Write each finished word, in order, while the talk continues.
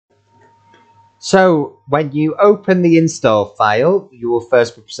So when you open the install file, you will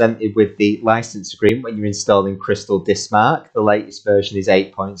first be presented with the license agreement when you're installing CrystalDiskMark. The latest version is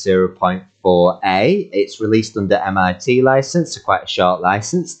 8.0.4a. It's released under MIT license, so quite a short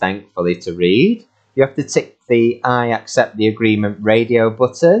license, thankfully, to read. You have to tick the I accept the agreement radio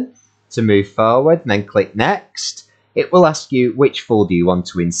button to move forward, and then click next. It will ask you which folder you want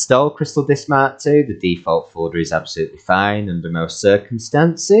to install CrystalDiskMark to. The default folder is absolutely fine under most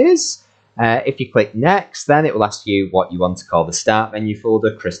circumstances. If you click next, then it will ask you what you want to call the start menu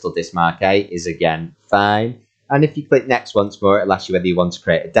folder. CrystalDiskMark 8 is again fine. And if you click next once more, it'll ask you whether you want to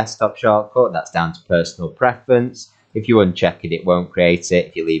create a desktop shortcut. That's down to personal preference. If you uncheck it, it won't create it.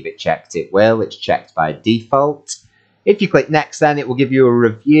 If you leave it checked, it will. It's checked by default. If you click next, then it will give you a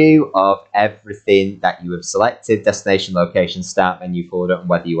review of everything that you have selected, destination, location, start menu folder, and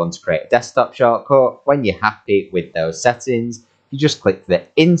whether you want to create a desktop shortcut. When you're happy with those settings, you just click the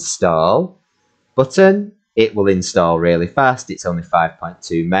install button. It will install really fast. It's only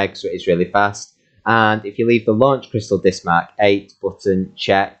 5.2 meg, so it is really fast. And if you leave the launch CrystalDiskMark 8 button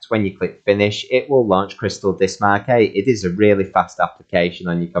checked, when you click finish, it will launch CrystalDiskMark 8. It is a really fast application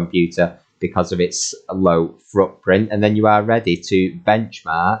on your computer because of its low footprint, and then you are ready to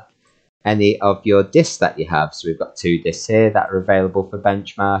benchmark any of your disks that you have. So we've got 2 disks here that are available for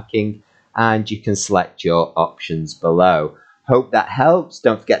benchmarking, and you can select your options below. Hope that helps.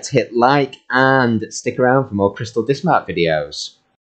 Don't forget to hit like and stick around for more CrystalDiskMark videos.